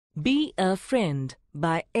Be a Friend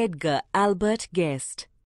by Edgar Albert Guest.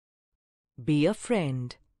 Be a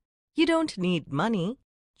friend. You don't need money,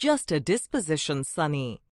 just a disposition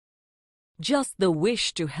sunny. Just the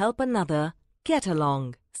wish to help another get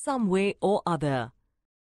along some way or other.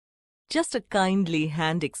 Just a kindly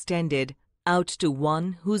hand extended out to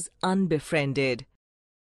one who's unbefriended.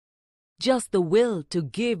 Just the will to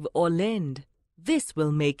give or lend, this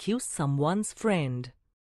will make you someone's friend.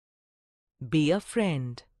 Be a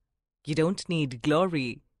friend. You don't need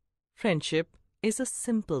glory. Friendship is a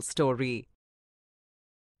simple story.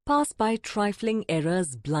 Pass by trifling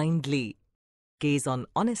errors blindly. Gaze on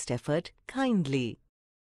honest effort kindly.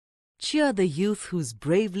 Cheer the youth who's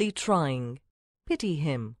bravely trying. Pity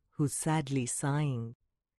him who's sadly sighing.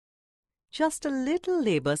 Just a little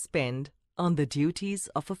labor spend on the duties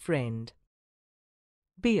of a friend.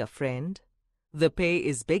 Be a friend. The pay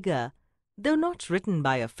is bigger, though not written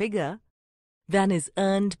by a figure, than is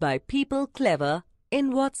earned by people clever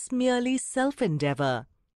in what's merely self-endeavor.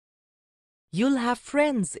 You'll have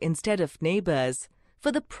friends instead of neighbors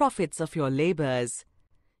for the profits of your labors.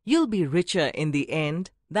 You'll be richer in the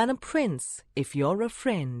end than a prince if you're a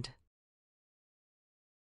friend.